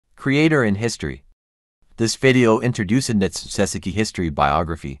Creator and history. This video introduces Natsume Soseki history,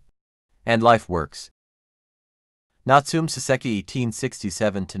 biography, and life works. Natsume Soseki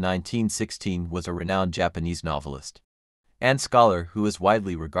 (1867–1916) was a renowned Japanese novelist and scholar who is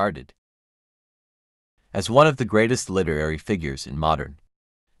widely regarded as one of the greatest literary figures in modern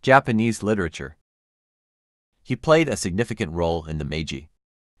Japanese literature. He played a significant role in the Meiji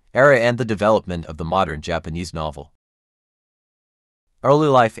era and the development of the modern Japanese novel. Early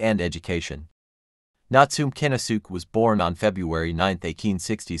life and education. Natsume Soseki was born on February 9,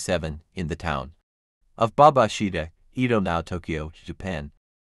 1867, in the town of Babashida, Edo, now Tokyo, Japan.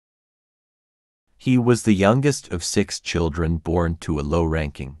 He was the youngest of 6 children born to a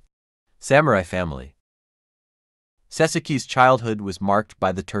low-ranking samurai family. Soseki's childhood was marked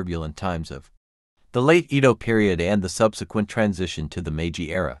by the turbulent times of the late Edo period and the subsequent transition to the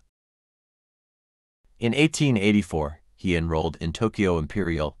Meiji era. In 1884, he enrolled in Tokyo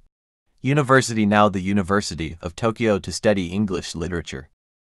Imperial University, now the University of Tokyo, to study English literature.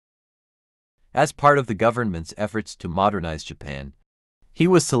 As part of the government's efforts to modernize Japan, he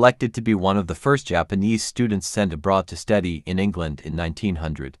was selected to be one of the first Japanese students sent abroad to study in England in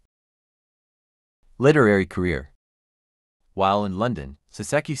 1900. Literary career. While in London,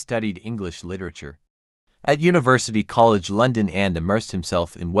 Soseki studied English literature at University College London and immersed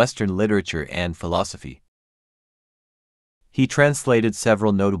himself in Western literature and philosophy. He translated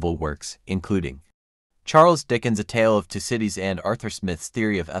several notable works, including Charles Dickens' A Tale of Two Cities and Arthur Smith's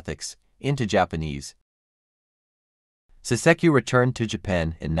Theory of Ethics, into Japanese. Soseki returned to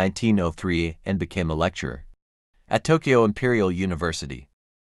Japan in 1903 and became a lecturer at Tokyo Imperial University.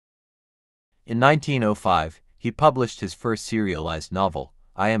 In 1905, he published his first serialized novel,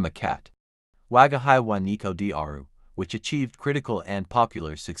 I Am a Cat, Wagahai wa Niko de Aru, which achieved critical and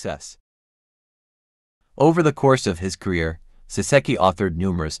popular success. Over the course of his career, Soseki authored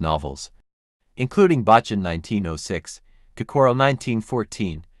numerous novels, including Bachin 1906, Kokoro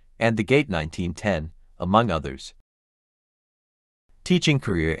 1914, and The Gate 1910, among others. Teaching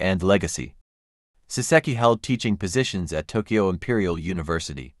career and legacy. Soseki held teaching positions at Tokyo Imperial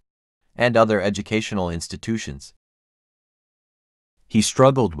University and other educational institutions. He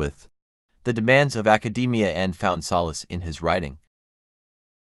struggled with the demands of academia and found solace in his writing.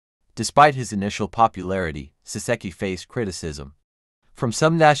 Despite his initial popularity, Soseki faced criticism from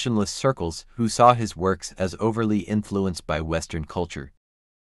some nationalist circles who saw his works as overly influenced by Western culture.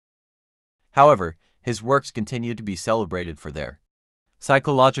 However, his works continue to be celebrated for their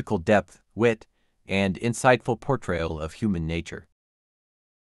psychological depth, wit, and insightful portrayal of human nature.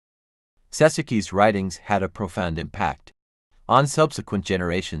 Soseki's writings had a profound impact on subsequent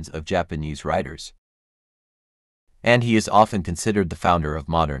generations of Japanese writers, and he is often considered the founder of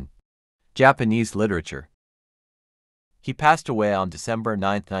modern Japanese literature. He passed away on December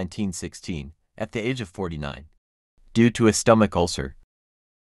 9, 1916, at the age of 49, due to a stomach ulcer.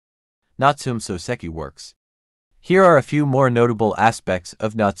 Natsume Soseki works. Here are a few more notable aspects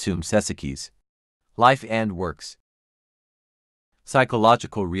of Natsume Soseki's life and works.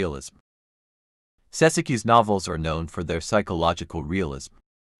 Psychological realism. Soseki's novels are known for their psychological realism,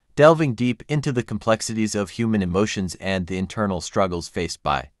 delving deep into the complexities of human emotions and the internal struggles faced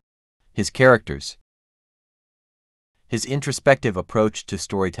by his characters. His introspective approach to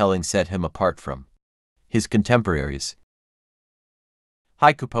storytelling set him apart from his contemporaries.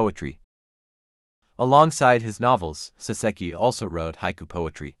 Haiku poetry. Alongside his novels, Soseki also wrote haiku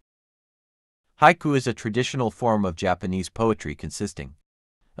poetry. Haiku is a traditional form of Japanese poetry consisting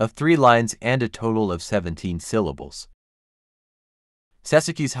of 3 lines and a total of 17 syllables.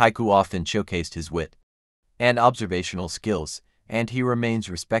 Soseki's haiku often showcased his wit and observational skills, and he remains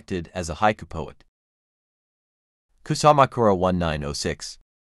respected as a haiku poet. Kusamakura 1906.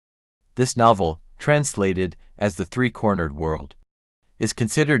 This novel, translated as The Three-Cornered World, is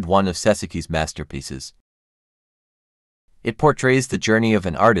considered one of Soseki's masterpieces. It portrays the journey of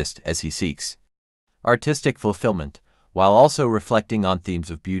an artist as he seeks artistic fulfillment, while also reflecting on themes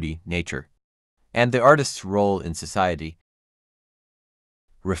of beauty, nature, and the artist's role in society.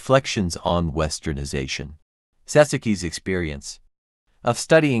 Reflections on Westernization. Soseki's experience of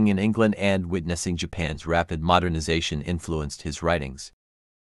studying in England and witnessing Japan's rapid modernization influenced his writings.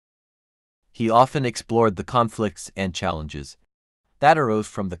 He often explored the conflicts and challenges that arose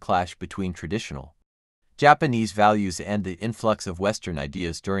from the clash between traditional Japanese values and the influx of Western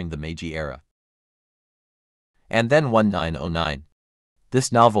ideas during the Meiji era. And then 1909.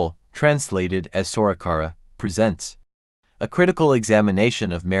 This novel, translated as Sorakara, presents a critical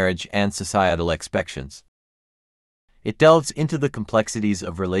examination of marriage and societal expectations. It delves into the complexities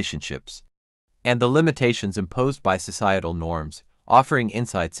of relationships and the limitations imposed by societal norms, offering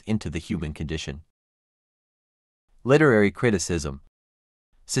insights into the human condition. Literary criticism.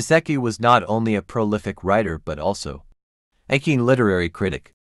 Soseki was not only a prolific writer but also a keen literary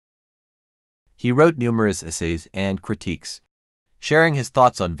critic. He wrote numerous essays and critiques, sharing his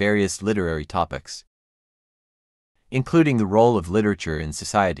thoughts on various literary topics, including the role of literature in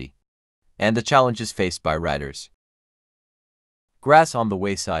society and the challenges faced by writers. Grass on the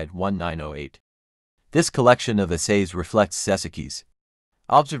Wayside 1908. This collection of essays reflects Soseki's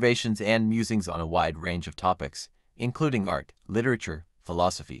observations and musings on a wide range of topics, including art, literature,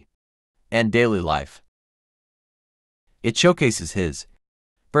 philosophy, and daily life. It showcases his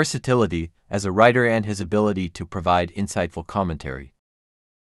versatility as a writer and his ability to provide insightful commentary.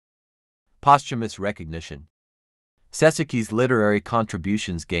 Posthumous recognition. Soseki's literary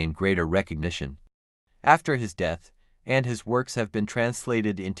contributions gained greater recognition after his death, and his works have been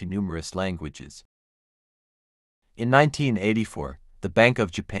translated into numerous languages. In 1984, the Bank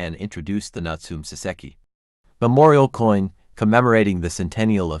of Japan introduced the Natsume Soseki memorial coin commemorating the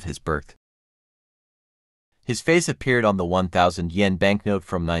centennial of his birth. His face appeared on the 1,000 yen banknote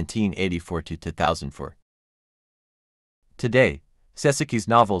from 1984 to 2004. Today, Soseki's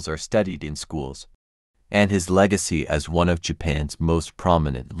novels are studied in schools, and his legacy as one of Japan's most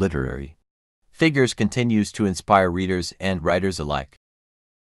prominent literary figures continues to inspire readers and writers alike.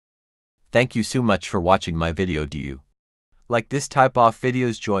 Thank you so much for watching my video. Do you like this type of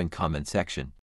videos? Join comment section.